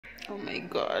Oh my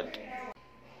God.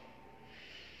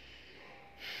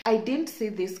 I didn't see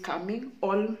this coming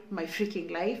all my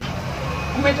freaking life.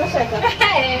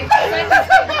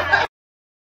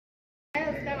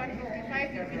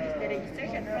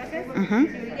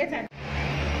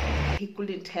 He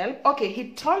couldn't help. Okay,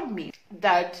 he told me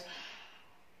that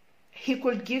he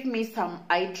could give me some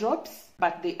eye drops,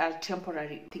 but they are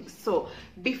temporary things. So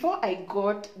before I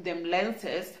got them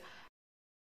lenses,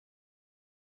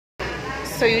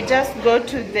 so you just go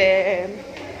to the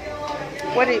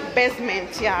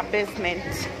basement. Yeah,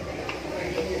 basement.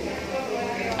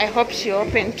 I hope she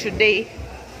opened today.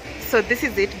 So this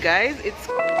is it, guys. It's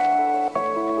 1,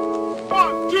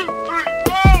 2, 3, 4.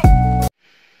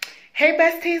 Hey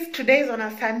besties, today is on a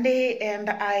Sunday and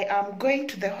I am going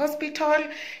to the hospital.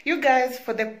 You guys,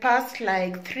 for the past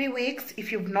like 3 weeks,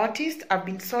 if you've noticed, I've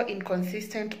been so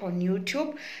inconsistent on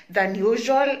YouTube than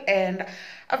usual and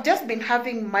I've just been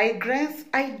having migraines.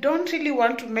 I don't really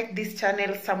want to make this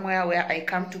channel somewhere where I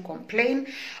come to complain,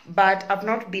 but I've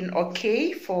not been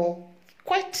okay for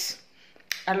quite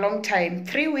a long time.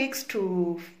 3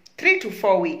 to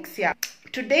 4 weeks, yeah.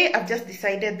 Today I've just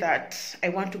decided that I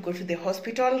want to go to the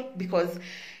hospital because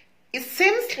it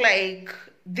seems like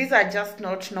these are just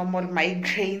not normal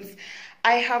migraines.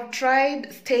 I have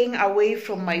tried staying away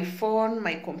from my phone,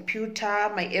 my computer,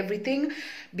 my everything,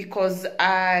 because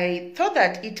I thought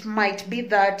that it might be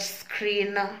that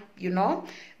screen, you know,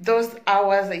 those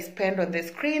hours I spend on the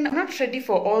screen. I'm not ready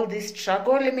for all this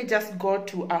struggle. Let me just go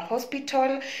to a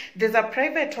hospital. There's a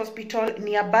private hospital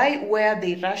nearby where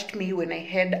they rushed me when I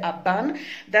had a burn.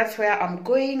 That's where I'm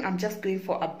going. I'm just going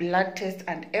for a blood test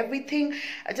and everything.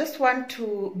 I just want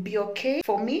to be okay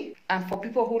for me and for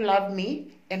people who love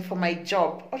me and for my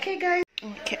job. Okay, guys?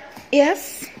 Okay.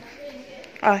 Yes?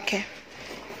 Okay.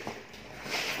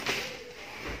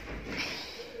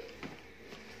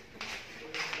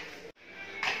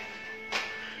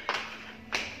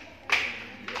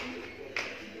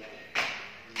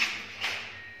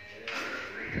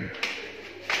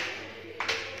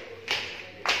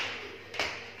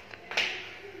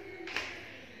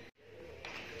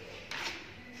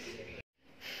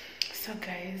 So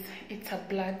guys, it's a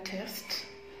blood test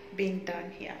being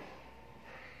done here.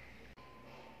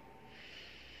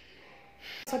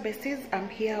 So besties, I'm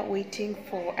here waiting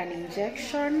for an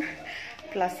injection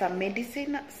plus some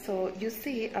medicine. So you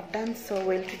see, I've done so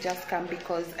well to just come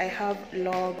because I have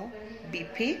low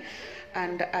BP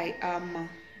and I am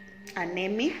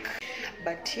anemic.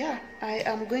 But yeah, I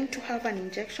am going to have an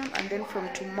injection and then from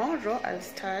tomorrow I'll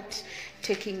start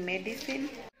taking medicine.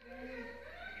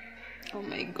 Oh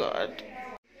my God.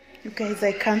 You guys,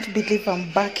 I can't believe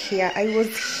I'm back here. I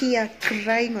was here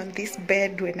crying on this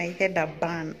bed when I had a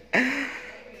burn. Oh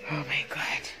my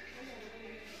God.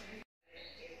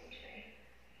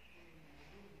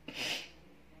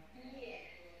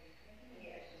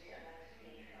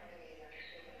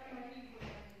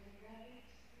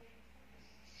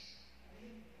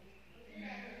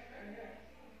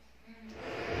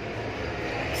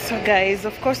 So guys,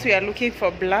 of course we are looking for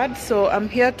blood. So I'm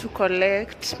here to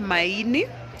collect maini.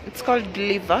 It's called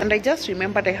liver. And I just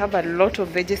remembered I have a lot of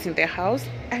veggies in the house.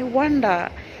 I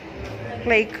wonder,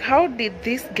 like, how did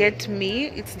this get me?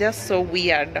 It's just so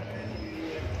weird.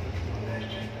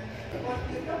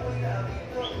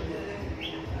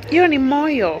 Hiyo ni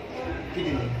moyo.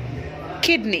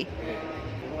 Kidney.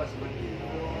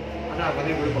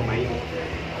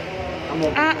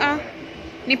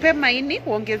 Nipe maini,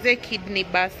 uongeze kidney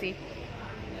basi.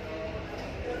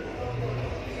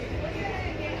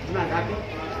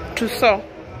 Tuso.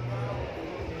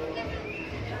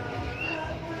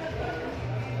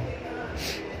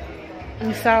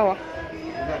 Ni sawa.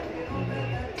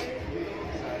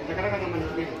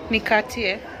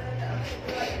 Nikatie.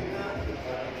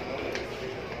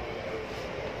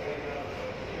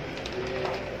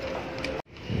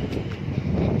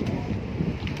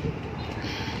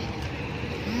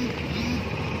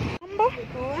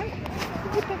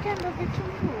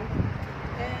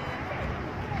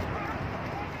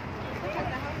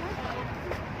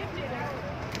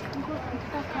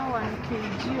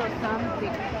 kg or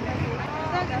something.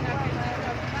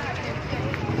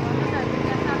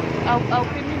 I'll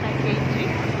pay me my kg.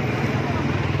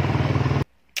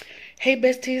 Hey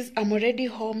besties, I'm already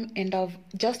home and I've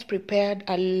just prepared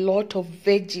a lot of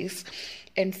veggies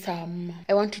and some.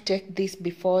 I want to take this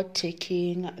before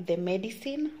taking the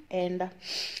medicine and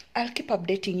I'll keep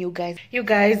updating you guys. You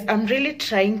guys, I'm really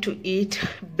trying to eat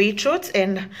beetroot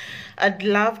and I'd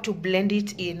love to blend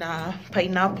it in a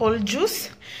pineapple juice.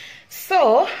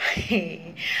 So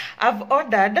I've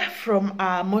ordered from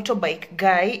a motorbike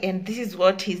guy, and this is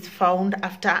what he's found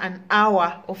after an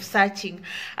hour of searching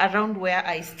around where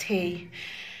I stay.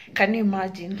 Can you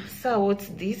imagine? So what's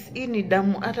this?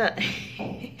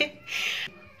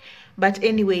 But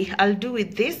anyway, I'll do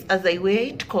with this as I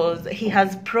wait, because he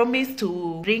has promised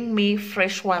to bring me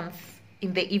fresh ones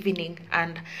in the evening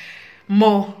and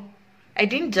more. I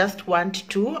didn't just want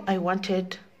two, I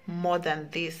wanted more than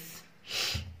this.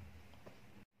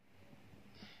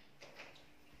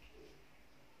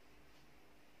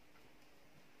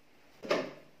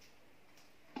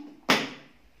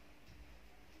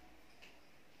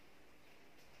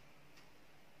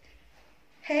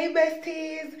 Hey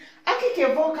besties,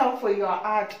 Akikevo, come for your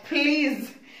art,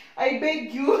 please. I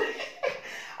beg you.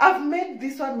 I've made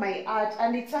this one my art,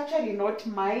 and it's actually not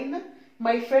mine.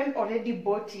 My friend already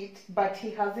bought it, but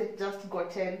he hasn't just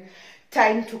gotten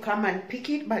time to come and pick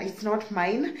it, but it's not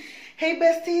mine. Hey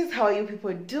besties, how are you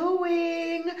people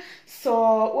doing?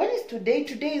 So what is today?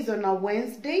 Today is on a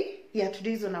Wednesday. Yeah,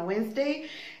 today is on a Wednesday,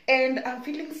 and I'm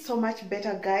feeling so much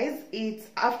better, guys. It's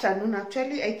afternoon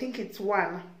actually. I think it's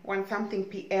 1 something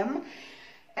p.m.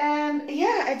 and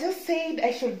yeah, I just said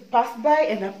I should pass by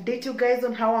and update you guys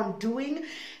on how I'm doing.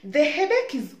 The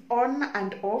headache is on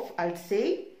and off, I'll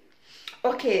say.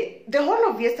 Okay, the whole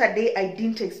of yesterday I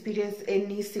didn't experience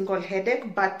any single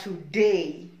headache, but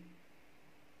today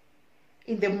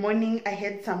in the morning I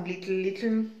had some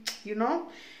little, you know,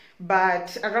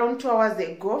 but around 2 hours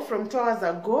ago, from 2 hours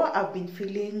ago, I've been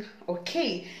feeling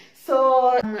okay.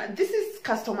 So this is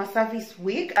customer service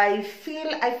week. I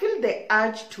feel the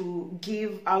urge to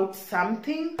give out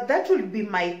something. That will be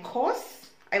my course.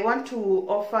 I want to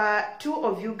offer 2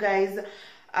 of you guys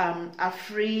a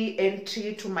free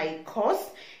entry to my course,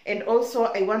 and also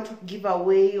I want to give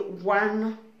away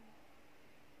one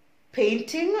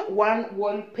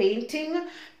wall painting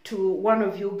to one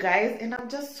of you guys, and I'm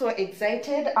just so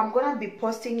excited. I'm gonna be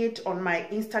posting it on my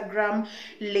Instagram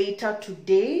later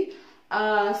today.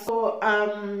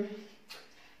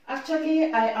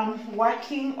 Actually I am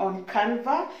working on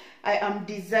Canva. I am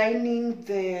designing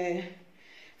the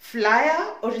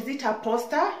flyer, or is it a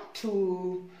poster,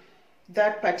 to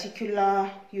that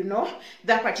particular, you know,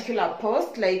 that particular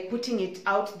post, like putting it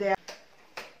out there.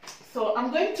 So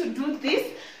I'm going to do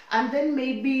this, and then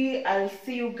maybe I'll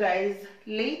see you guys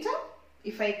later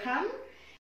if I can.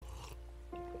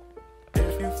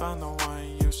 If you found the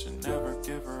one, you should never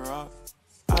give her up.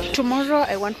 Tomorrow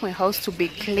I want my house to be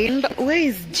cleaned. Where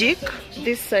is Jake?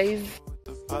 This size.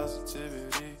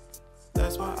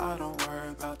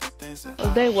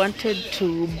 Although I wanted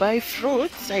to buy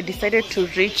fruits, I decided to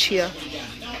reach here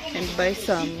and buy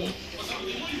some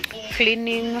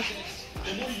cleaning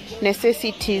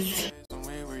necessities.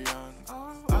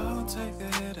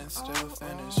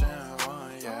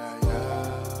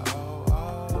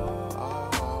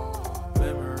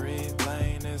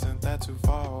 Too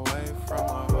far away from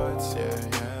our hearts,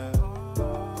 yeah.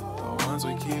 The ones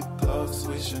we keep close,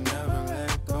 we should never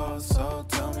let go. So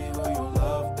tell me who you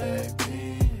love,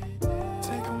 baby.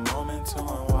 Take a moment to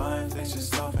unwind, fix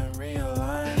yourself and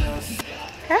realign us.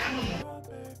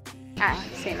 Ah,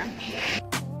 Sina.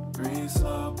 Breathe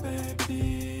slow,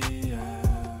 baby, yeah.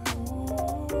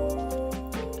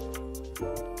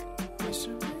 We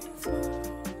should breathe slow,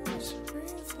 we should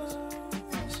breathe slow,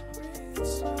 we should breathe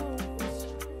slow.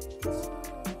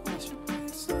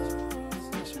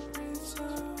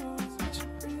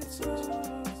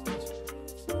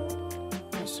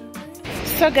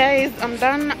 So guys, I'm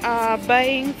done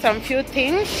buying some few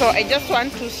things, so I just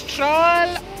want to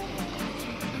stroll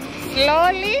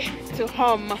slowly to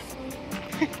home.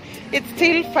 It's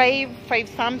still 5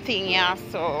 something, yeah,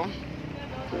 so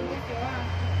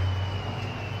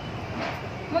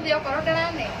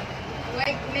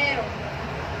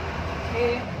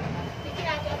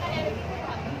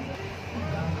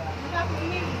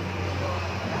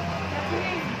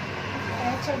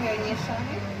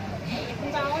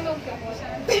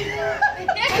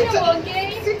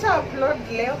sita upload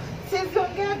leo.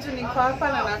 Siongea juu niko hapa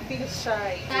na na feel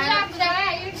shy.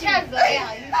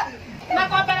 Na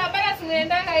kwa barabara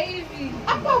tunaendanga hivi.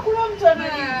 Hapa hakuna mtu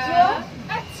ananijua.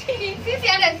 Sisi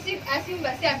hata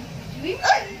asimba si ajui.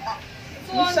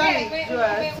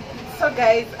 So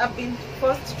guys, I've been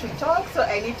forced to talk, so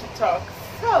I need to talk.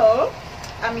 So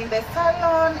I'm in the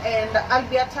salon, and I'll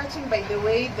be attaching, by the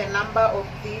way, the number of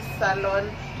this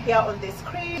salon here on the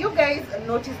screen. You guys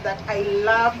noticed that I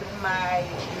loved my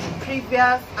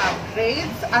previous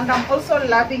braids, and I'm also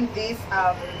loving these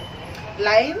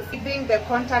lines. Leaving the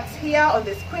contacts here on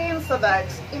the screen so that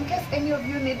in case any of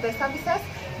you need the services,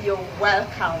 you're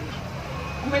welcome.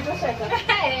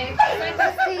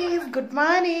 Good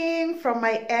morning from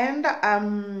my end.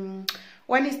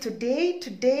 When is today?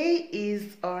 Today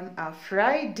is on a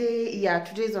Friday. Yeah,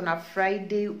 today is on a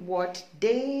Friday. What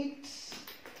date?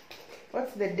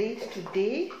 What's the date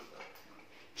today?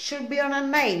 Should be on a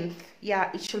 9th.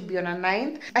 Yeah, it should be on a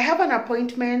 9th. I have an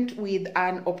appointment with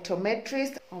an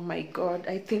optometrist. Oh my god,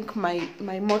 I think my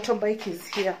motorbike is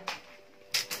here.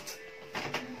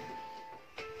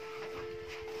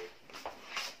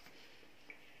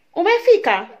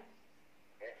 Umefika?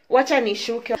 Wacha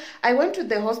nishuke. I went to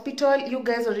the hospital. You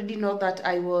guys already know that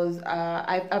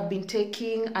I've been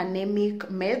taking anemic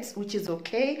meds, which is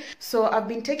okay. So I've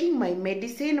been taking my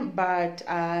medicine, but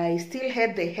I still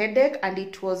had the headache, and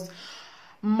it was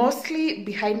mostly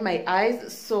behind my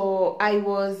eyes. So I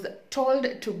was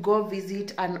told to go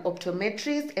visit an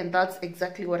optometrist, and that's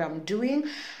exactly what I'm doing.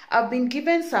 I've been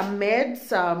given some meds,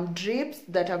 some drips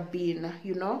that I've been,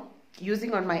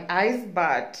 using on my eyes,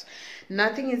 but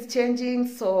nothing is changing.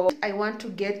 So I want to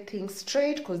get things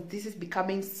straight because this is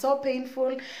becoming so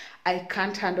painful. I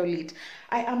can't handle it.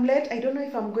 I am late. I don't know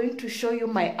if I'm going to show you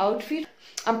my outfit.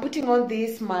 I'm putting on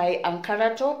this, my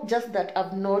Ankara top, just that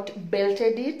I've not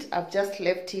belted it. I've just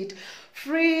left it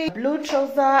free. Blue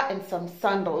trouser and some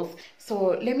sandals.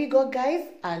 So let me go, guys.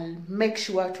 I'll make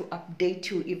sure to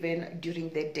update you even during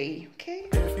the day, okay?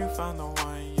 If you found the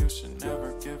one, you should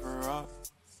never give her up.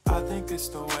 I think it's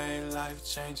the way life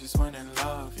changes when in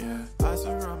love, yeah. I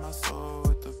surround my soul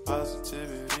with the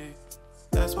positivity.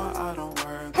 That's why I don't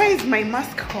worry. Where is my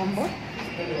mask combo?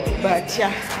 But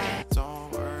yeah.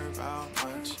 Don't worry about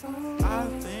much. I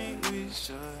think we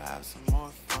should have some more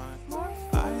fun.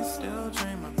 I still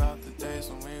dream about the days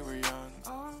when we were young.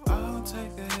 I'll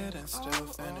take a hit and still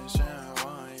finish in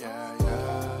one, yeah,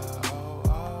 yeah. Oh.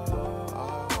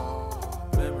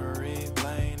 Memory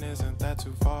lane isn't that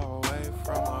too far away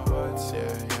from our hearts,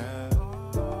 yeah, yeah.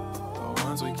 The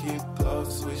ones we keep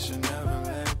close, we should never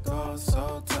let go.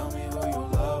 So tell me who you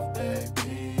love,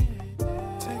 baby.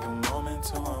 Take a moment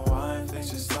to unwind,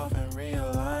 fix yourself and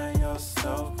realign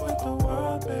yourself with the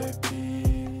world,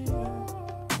 baby.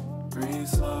 Breathe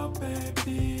slow,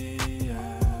 baby,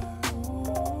 yeah.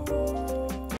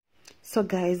 So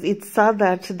guys, it's sad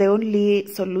that the only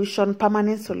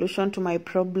permanent solution to my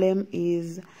problem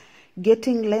is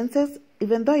getting lenses,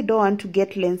 even though I don't want to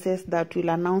get lenses that will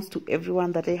announce to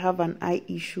everyone that I have an eye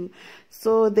issue.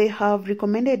 So they have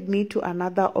recommended me to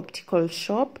another optical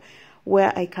shop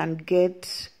where I can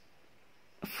get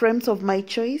frames of my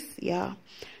choice. Yeah,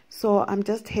 so I'm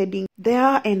just heading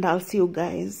there and I'll see you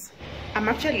guys. I'm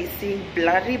actually seeing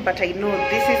blurry, but I know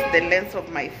this is the lens of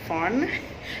my phone.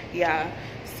 Yeah,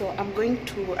 so I'm going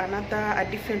to a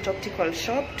different optical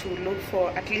shop to look for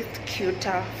at least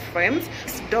cuter frames.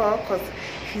 This dog, because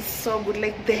he's so good,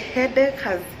 like the headache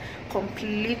has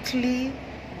completely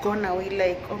gone away.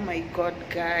 Like, oh my god,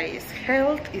 guys,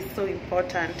 health is so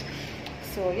important.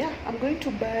 So yeah, I'm going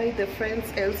to buy the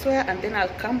frames elsewhere, and then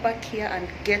I'll come back here and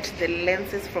get the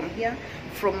lenses from here,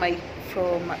 from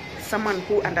someone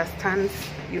who understands,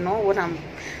 what I'm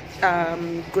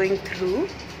going through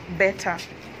better.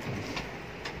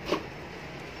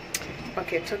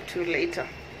 Okay, talk to you later.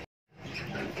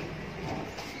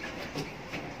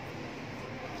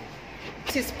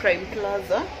 This is Prime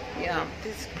Plaza. Yeah,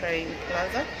 this is Prime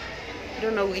Plaza. I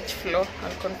don't know which floor.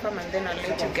 I'll confirm and then I'll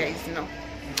let you guys know.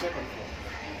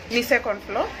 The second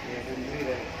floor?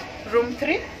 Room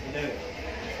 3?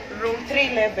 Room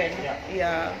 311.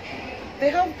 Yeah. They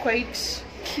have quite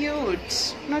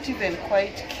cute, not even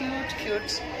quite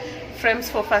cute frames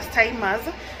for first timers.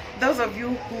 Those of you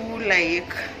who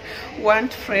like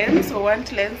want frames or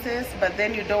want lenses, but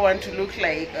then you don't want to look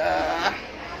like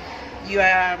you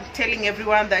are telling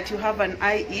everyone that you have an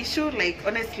eye issue. Like,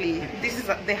 honestly, this is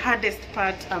the hardest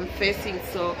part I'm facing.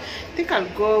 So I think I'll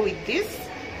go with this.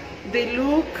 They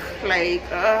look like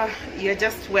you're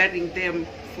just wearing them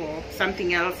for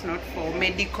something else, not for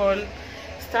medical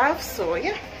stuff. So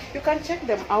yeah, you can check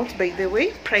them out, by the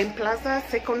way. Prime Plaza,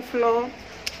 second floor,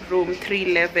 room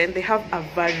 311. They have a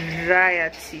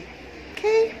variety.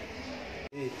 Okay,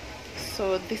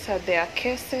 so these are their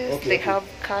cases. They have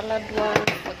colored ones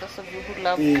for those of you who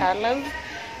love colors,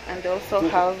 and they also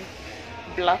have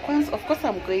black ones. Of course,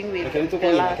 I'm going with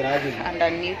black and a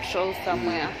neutral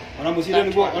somewhere. This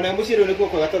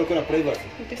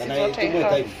is what I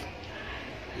have.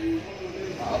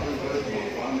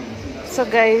 So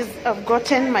guys, I've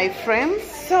gotten my frames.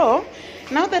 So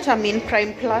now that I'm in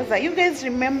Prime Plaza, you guys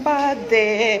remember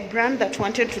the brand that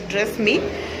wanted to dress me?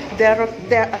 They're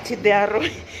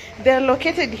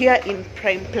located here in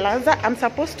Prime Plaza. I'm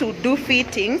supposed to do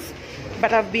fittings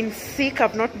but I've been sick.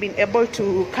 I've not been able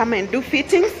to come and do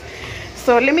fittings.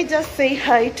 So let me just say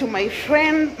hi to my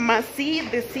friend Mercy,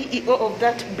 the CEO of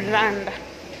that brand.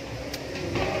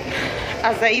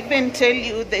 As I even tell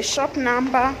you the shop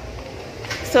number.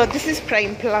 So this is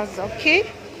Prime Plaza, okay?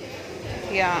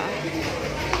 Yeah.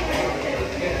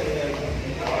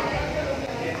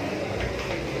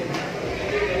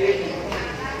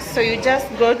 So you just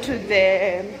go to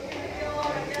the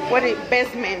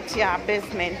basement. Yeah,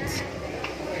 basement.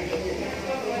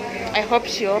 I hope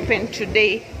she opened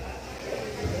today.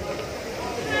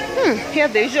 Here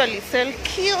they usually sell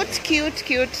cute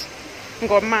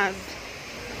ngomas.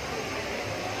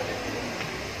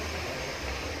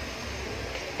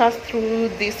 Pass through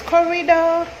this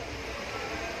corridor.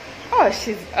 Oh,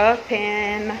 she's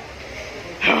open.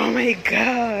 Oh my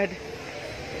god.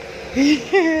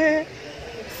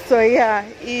 So yeah,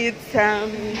 it's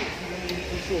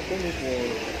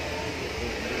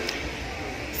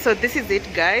so this is it,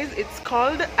 guys. It's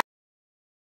called,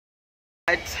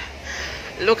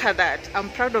 look at that. I'm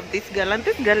proud of this girl, and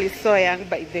this girl is so young,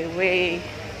 by the way.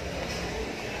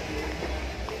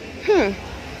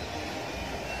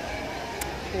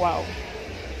 Wow.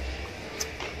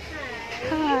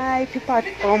 Hi people.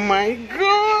 Oh my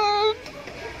god,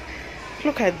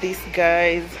 look at this,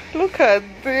 guys. Look at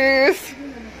this.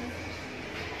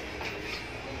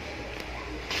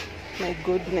 My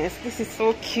goodness, this is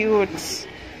so cute.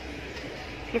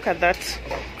 Look at that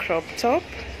crop top.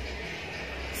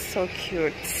 So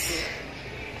cute.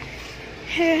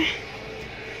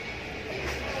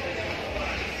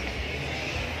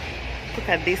 Look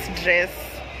at this dress.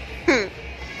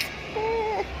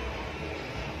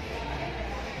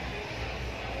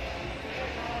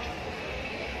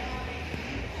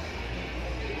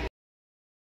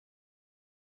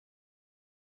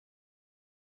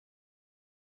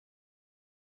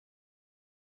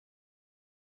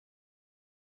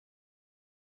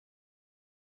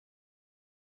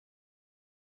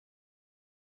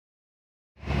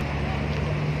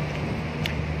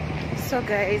 So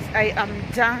guys, I am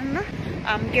done.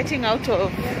 I'm getting out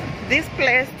of this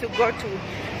place to go to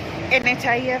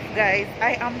NHIF, guys.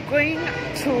 I am going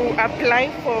to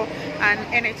apply for an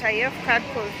NHIF card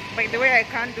because, by the way, I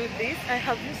can't do this. I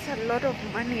have used a lot of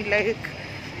money. Like,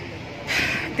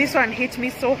 this one hit me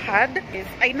so hard.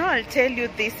 I know I'll tell you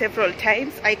this several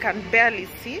times. I can barely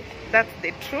see. That's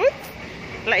the truth.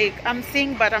 Like, I'm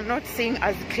seeing, but I'm not seeing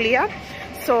as clear.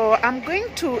 So I'm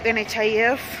going to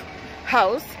NHIF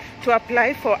house to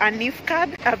apply for a NIF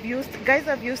card. I've used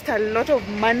a lot of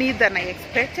money than I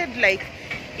expected. Like,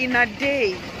 in a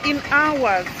day, in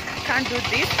hours. Can't do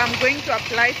this. I'm going to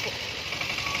apply for,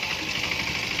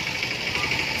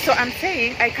 so I'm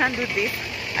saying I can't do this.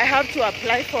 I have to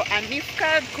apply for a NIF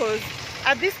card because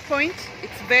at this point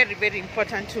it's very, very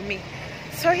important to me.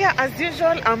 So yeah, as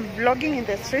usual, I'm vlogging in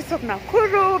the streets of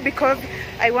Nakuru because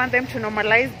I want them to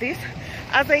normalize this.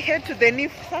 As I head to the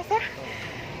NIF sasa,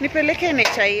 nipeleke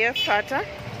NHIF hata.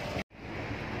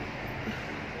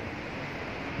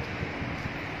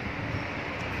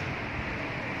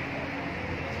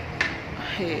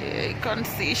 Hey, I can't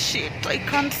see shit. I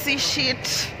can't see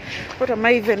shit. What am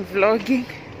I even vlogging?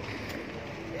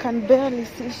 Can barely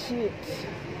see shit.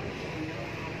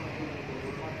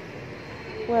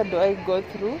 Where do I go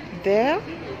through? There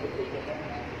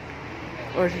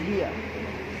or here?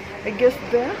 I guess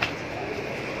there.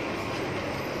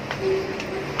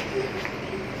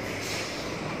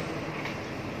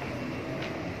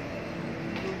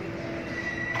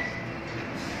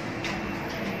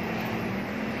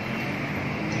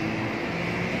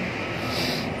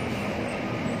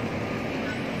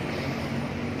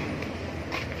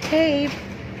 Hey,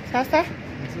 sasa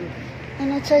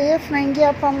NHIF naingia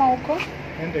hapa ama huko?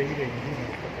 Enda ile ingine.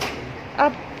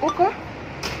 Huko?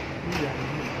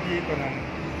 Hii iko na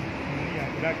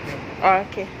black. Oh,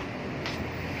 okay.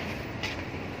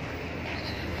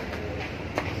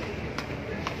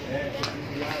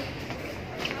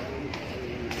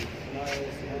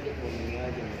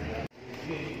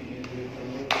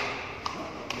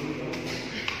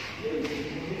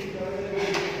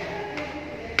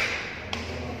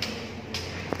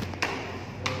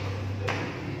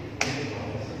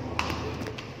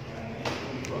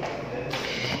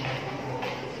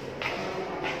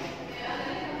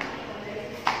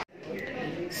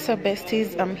 So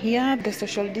besties, I'm here. The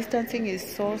social distancing is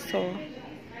so.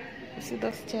 You see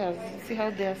those chairs? See how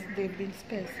they've been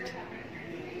spaced?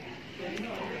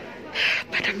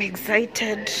 But I'm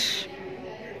excited.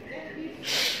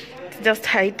 It's just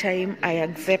high time I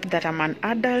accept that I'm an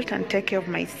adult and take care of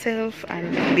myself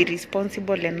and be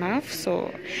responsible enough.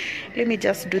 So let me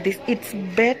just do this. It's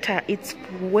better, it's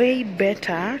way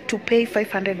better to pay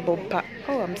 500 bob per...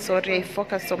 Oh, I'm sorry, I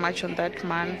focus so much on that,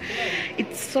 man.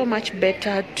 It's so much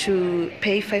better to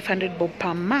pay 500 bob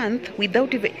per month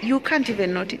without even... You can't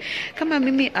even notice. Kama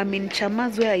mimi, I'm in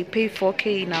Chamas where I pay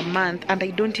 4K in a month and I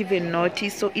don't even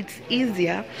notice. So it's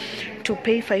easier to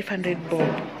pay 500 bob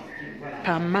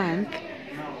per month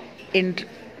and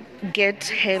get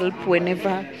help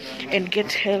whenever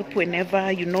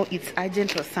you know it's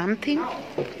urgent or something,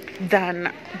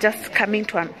 than just coming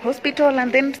to an hospital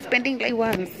and then spending like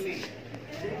once.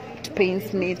 It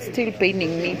pains me, it's still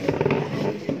paining me.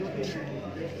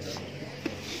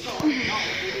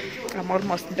 I'm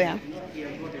almost there.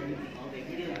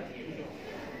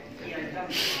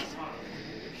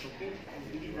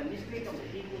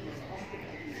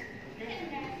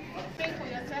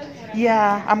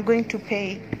 Yeah, I'm going to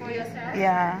pay. For yourself?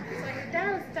 Yeah. So you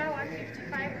dial star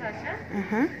 155 hash, huh?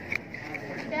 Uh-huh.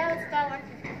 Dial star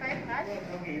 155 hash.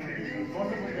 You will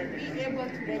be able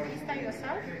to register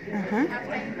yourself.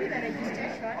 After you do the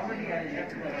registration, you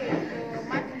need to pay your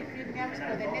monthly premiums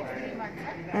for the next 3 months.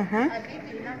 Huh? A BB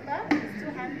number is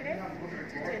 200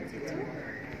 222.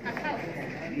 Account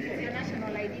is your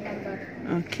national ID number.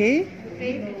 Okay. You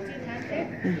pay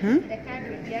 1,500. The card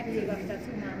will be active after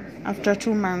 2 months. After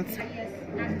 2 months. Yes,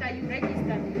 after you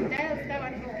register, you dial star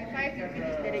 155, you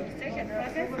finish the registration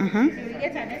process, you will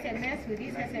get an SMS. With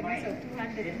this SMS of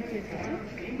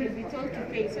 222, you will be told to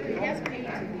pay. So you just pay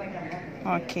it.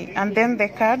 Okay, and then the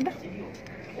card?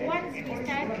 Once we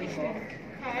start issuing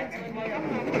cards, when you come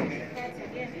back to issue cards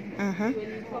again, we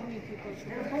will inform you people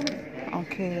should pay.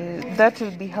 Okay, that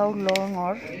will be how long,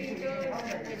 or?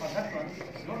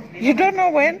 You don't know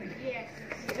when? Yes,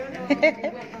 you don't know when.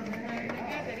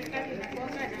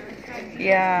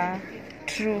 Yeah,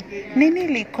 true. Nini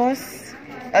likos,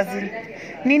 as in,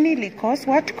 nini likos,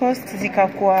 what cost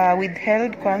zikakuwa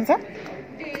withheld kwanza?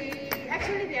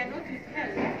 Actually, they are not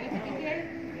withheld. It became,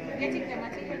 getting the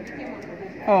material became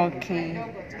on Okay.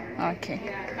 Okay.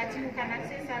 Yeah, but you can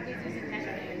access services using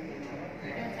national ID.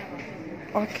 You don't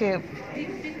have a Okay.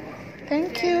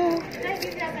 Thank you. Can I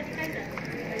give you a sanitizer?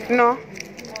 No.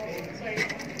 Sorry.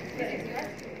 This is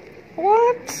yours?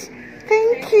 What?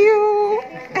 Thank you.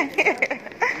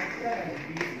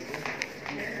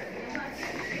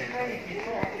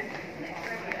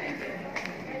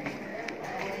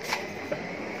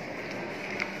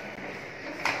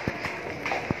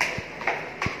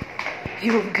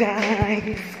 You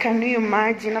guys, can you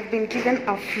imagine? I've been given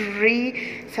a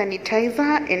free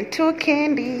sanitizer and 2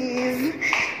 candies.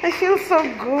 I feel so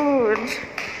good.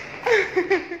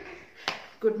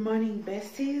 Good morning,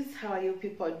 besties. How are you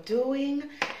people doing?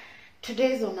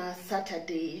 Today's on a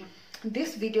Saturday.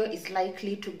 This video is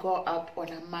likely to go up on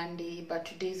a Monday, but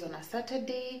today's on a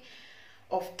Saturday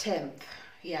of 10th.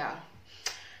 Yeah.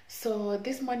 So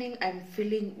this morning I'm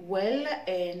feeling well,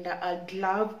 and I'd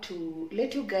love to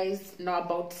let you guys know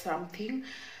about something.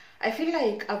 I feel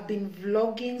like I've been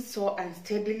vlogging so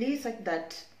unsteadily, such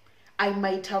that I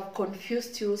might have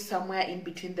confused you somewhere in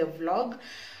between the vlog.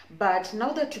 But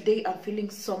now that today I'm feeling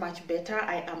so much better,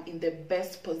 I am in the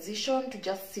best position to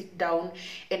just sit down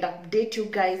and update you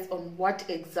guys on what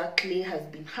exactly has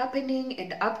been happening,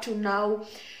 and up to now,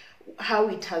 how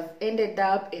it has ended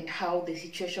up and how the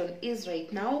situation is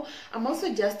right now. I'm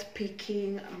also just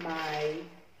picking my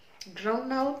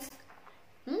groundnuts.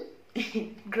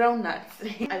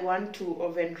 Groundnuts. I want to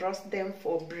oven roast them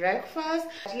for breakfast.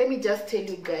 Let me just tell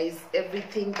you guys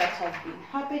everything that has been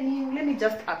happening. Let me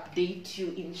just update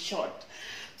you in short.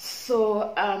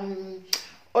 So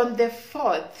on the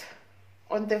 4th,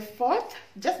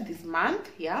 just this month,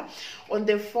 yeah, on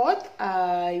the 4th,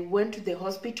 I went to the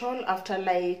hospital after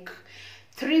like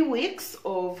 3 weeks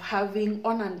of having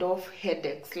on and off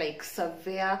headaches, like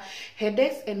severe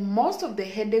headaches, and most of the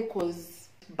headache was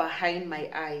behind my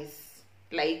eyes.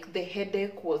 Like the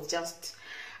headache was just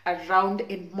around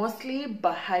and mostly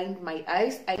behind my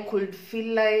eyes. I could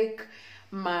feel like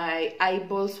my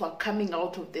eyeballs were coming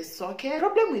out of the socket. The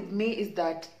problem with me is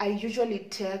that I usually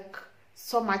take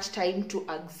so much time to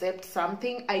accept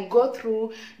something. I go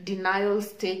through denial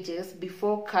stages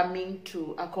before coming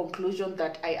to a conclusion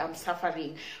that I am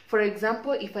suffering. For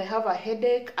example, if I have a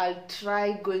headache, I'll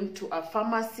try going to a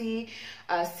pharmacy,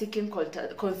 seeking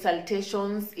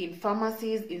consultations in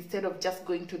pharmacies instead of just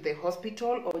going to the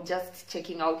hospital or just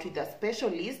checking out with a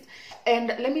specialist. And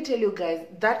let me tell you guys,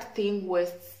 that thing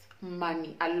wastes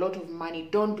money, a lot of money.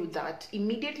 Don't do that.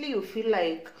 Immediately you feel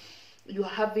like you're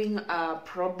having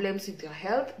problems with your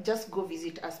health, just go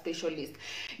visit a specialist.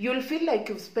 You'll feel like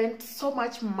you've spent so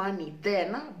much money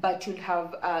then, but you'll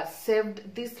have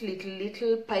saved this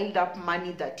little piled up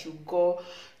money that you go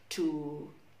to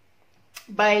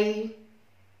buy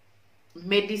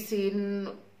medicine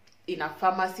in a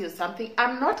pharmacy or something.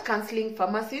 I'm not canceling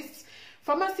pharmacists.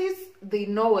 Pharmacists, they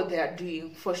know what they are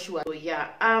doing for sure. So yeah,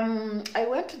 I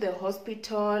went to the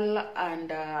hospital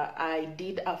and I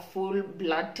did a full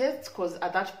blood test, because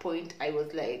at that point I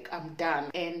was like, I'm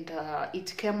done. And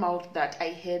it came out that I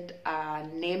had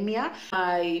anemia.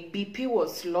 My BP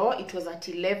was low. It was at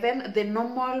 11. The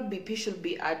normal BP should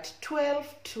be at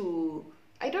 12 to,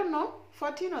 I don't know,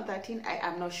 14 or 13,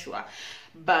 I'm not sure,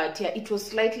 but yeah, it was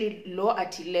slightly low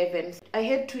at 11. I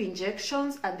had 2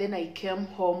 injections, and then I came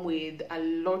home with a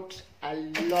lot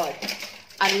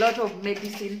of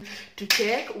medicine to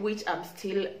take, which I'm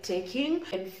still taking.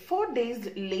 And 4 days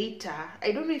later,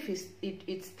 I don't know if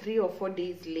it's 3 or 4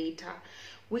 days later,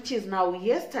 which is now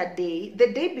yesterday,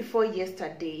 the day before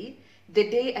yesterday, the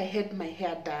day I had my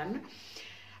hair done,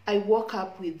 I woke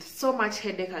up with so much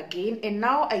headache again, and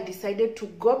now I decided to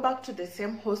go back to the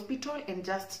same hospital and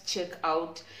just check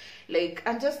out,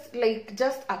 and just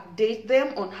update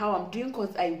them on how I'm doing,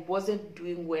 because I wasn't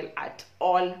doing well at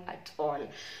all.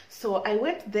 So I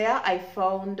went there, I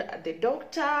found the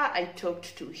doctor, I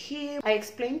talked to him, I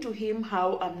explained to him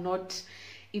how I'm not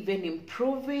even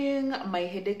improving, my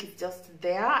headache is just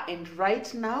there, and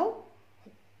right now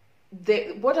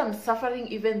what I'm suffering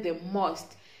even the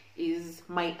most is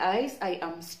my eyes. I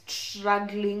am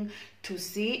struggling to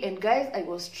see, and guys, I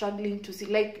was struggling to see,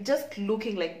 like, just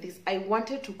looking like this. I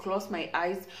wanted to close my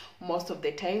eyes most of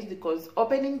the times because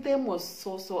opening them was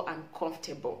so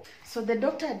uncomfortable. So the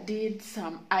doctor did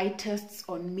some eye tests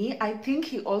on me. I think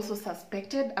he also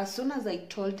suspected, as soon as I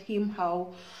told him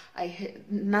how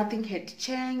nothing had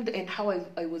changed and how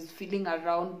I was feeling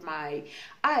around my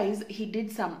eyes, he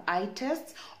did some eye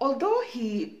tests. Although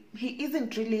he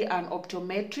isn't really an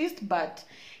optometrist, but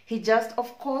he just,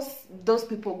 of course, those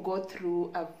people go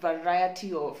through a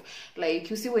variety of, like,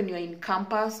 you see, when you're in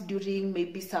campus during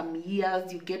maybe some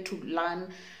years, you get to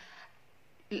learn,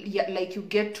 like, you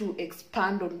get to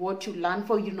expand on what you learn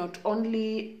for. You not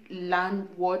only learn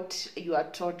what you are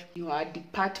taught in your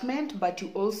department, but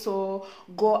you also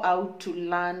go out to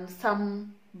learn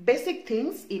some basic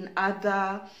things in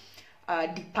other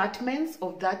departments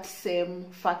of that same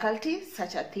faculty,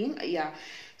 such a thing. Yeah,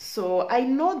 so I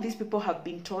know these people have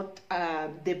been taught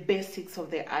the basics of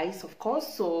the eyes, of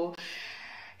course. So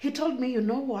he told me, you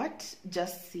know what,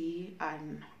 just see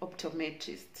an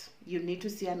optometrist. You need to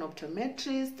see an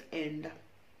optometrist and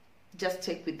just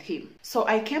check with him. So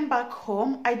I came back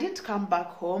home. I didn't come back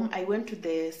home. I went to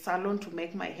the salon to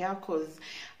make my hair, because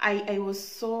I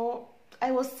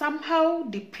was somehow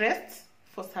depressed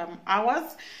for some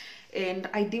hours, and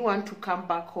I didn't want to come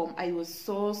back home. I was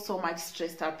so much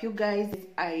stressed up. You guys,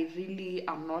 I really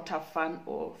am not a fan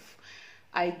of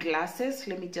eyeglasses.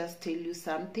 Let me just tell you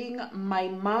something. My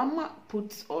mom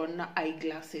puts on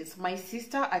eyeglasses. My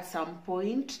sister, at some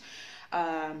point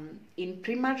in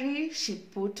primary, she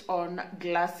put on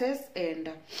glasses and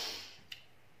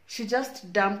she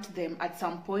just dumped them at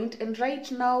some point, and right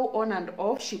now, on and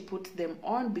off, she puts them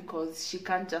on because she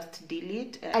can't just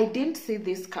delete. I didn't see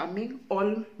this coming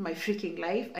all my freaking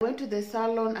life. I went to the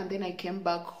salon and then I came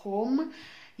back home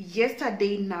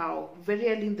yesterday. Now, very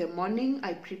early in the morning,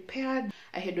 I prepared.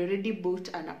 I had already booked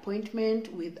an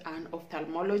appointment with an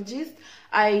ophthalmologist.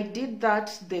 I did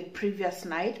that the previous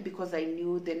night because I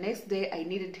knew the next day I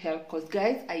needed help. Because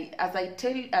guys,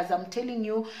 as I'm telling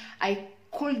you, I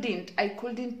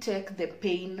couldn't take the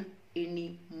pain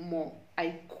anymore.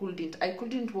 I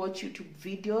couldn't watch YouTube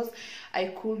videos.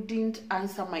 I couldn't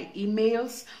answer my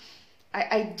emails.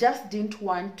 I just didn't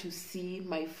want to see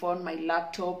my phone, my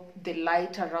laptop, the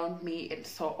light around me, and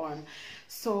so on.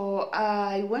 So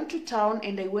I went to town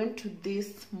and I went to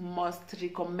this most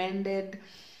recommended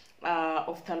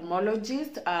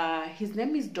ophthalmologist. His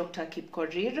name is Dr.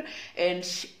 Kipkorir, and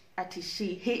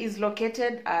he is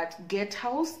located at Gate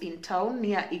House in town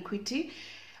near Equity.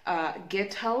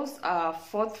 Gate House,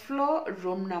 4th floor,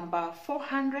 room number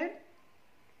 400,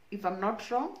 if I'm not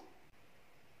wrong.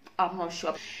 I'm not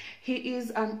sure. He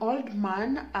is an old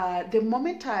man. The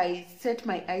moment I set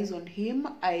my eyes on him,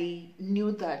 I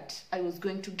knew that I was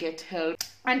going to get help.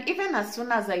 And even as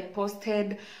soon as I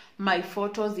posted my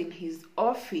photos in his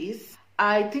office,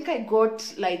 I think I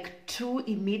got like 2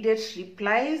 immediate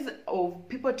replies of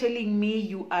people telling me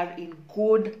you are in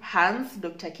good hands,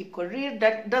 Dr. Kipkorir.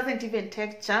 That doesn't even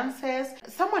take chances.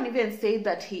 Someone even said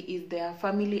that he is their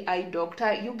family eye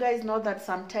doctor. You guys know that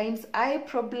sometimes eye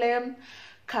problem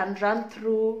can run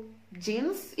through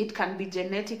genes. It can be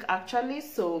genetic actually.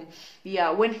 So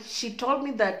yeah, when she told me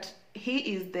that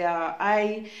he is their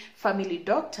eye family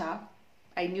doctor,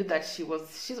 I knew that she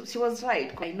was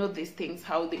right. I know these things,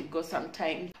 how they go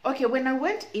sometimes. Okay, when I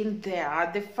went in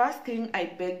there, the first thing I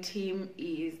begged him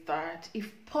is that if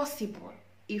possible,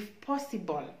 if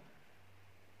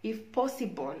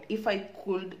I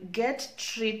could get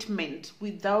treatment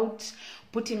without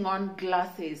putting on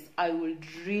glasses, I would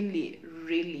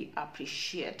really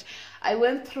appreciate. I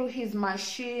went through his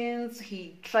machines.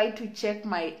 He tried to check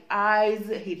my eyes.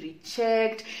 He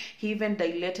rechecked. He even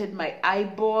dilated my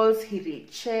eyeballs. He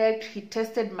rechecked. He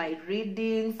tested my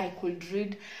readings. I could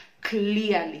read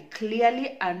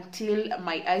clearly until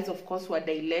my eyes, of course, were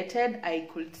dilated. I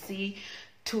could see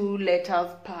 2 letters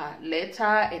per letter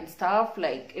and stuff.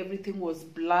 Like everything was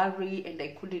blurry and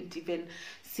I couldn't even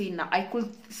see. Now I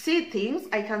could see things.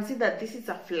 I can see that this is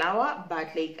a flower,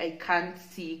 but like I can't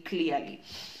see clearly.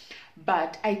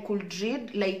 But I could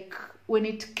read. Like when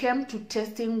it came to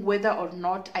testing whether or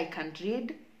not I can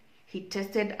read, he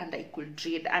tested and I could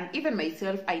read. And even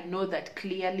myself, I know that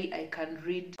clearly I can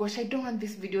read. Gosh, I don't want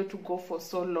this video to go for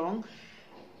so long.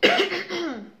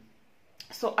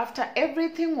 So after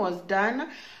everything was done,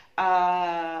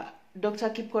 Dr.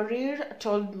 Kipkorir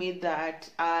told me that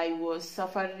I was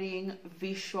suffering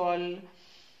visual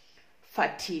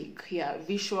fatigue. Yeah,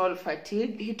 visual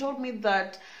fatigue. He told me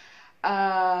that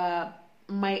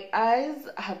my eyes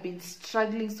have been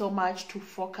struggling so much to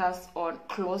focus on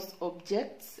close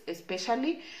objects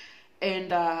especially,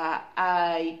 and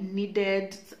I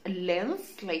needed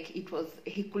lens. Like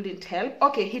he couldn't help.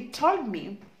 Okay, he told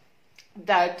me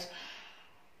that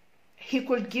he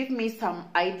could give me some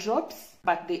eye drops,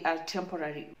 but they are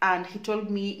temporary. And he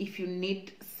told me if you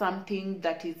need something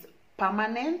that is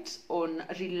permanent on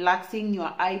relaxing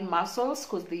your eye muscles,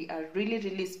 because they are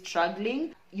really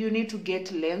struggling, you need to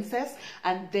get lenses.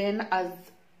 And then as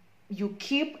you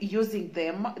keep using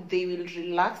them, they will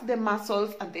relax the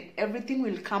muscles, and then everything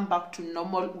will come back to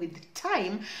normal with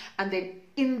time. And then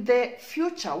in the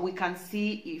future, we can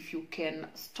see if you can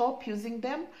stop using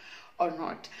them or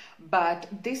not. But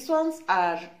these ones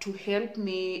are to help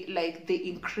me, like they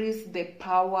increase the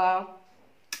power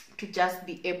to just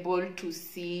be able to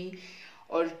see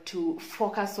or to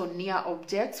focus on near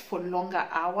objects for longer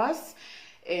hours.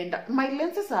 And my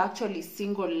lenses are actually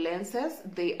single lenses.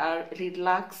 They are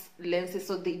relaxed lenses,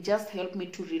 so they just help me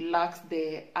to relax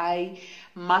the eye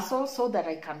muscles so that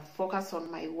I can focus on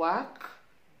my work.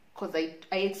 Because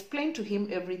I explained to him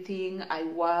everything. I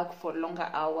work for longer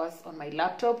hours on my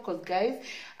laptop because, guys,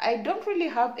 I don't really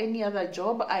have any other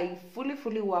job. I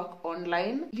fully work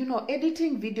online, you know,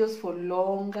 editing videos for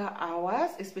longer hours,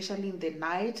 especially in the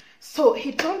night. So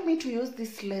he told me to use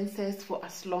these lenses for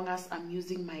as long as I'm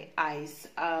using my eyes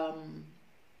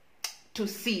to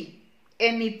see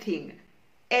anything.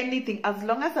 As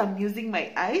long as I'm using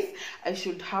my eyes, I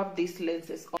should have these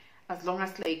lenses on. As long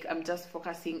as like I'm just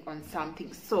focusing on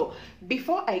something. So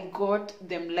before I got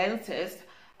them lenses,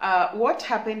 what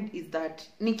happened is that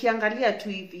nikiangalia tu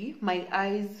hivi, my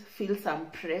eyes feel some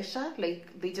pressure.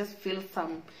 Like they just feel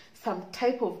some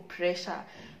type of pressure.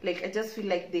 Like I just feel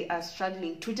like they are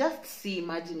struggling to just see.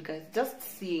 Imagine, guys, just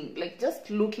seeing, like just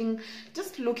looking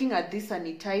at this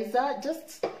sanitizer,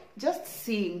 just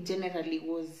seeing generally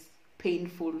was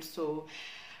painful. So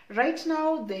right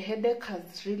now the headache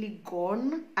has really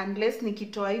gone. Unless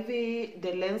nikitoa hivi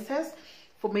the lenses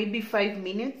for maybe 5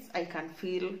 minutes, I can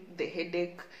feel the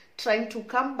headache trying to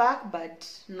come back, but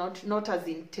not as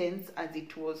intense as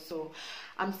it was. So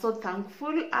I'm so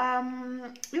thankful.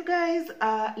 You guys,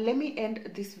 let me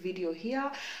end this video here.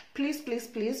 Please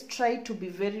try to be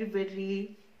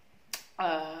very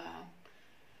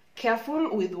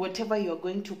careful with whatever you're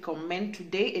going to comment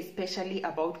today, especially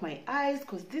about my eyes,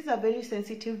 because this is a very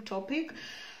sensitive topic.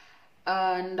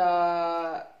 And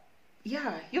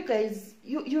yeah, you guys,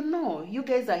 you know, you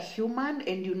guys are human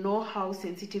and you know how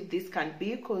sensitive this can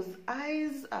be, because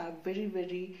eyes are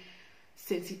very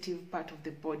sensitive part of the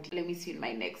body. Let me see you in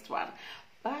my next one.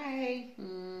 Bye.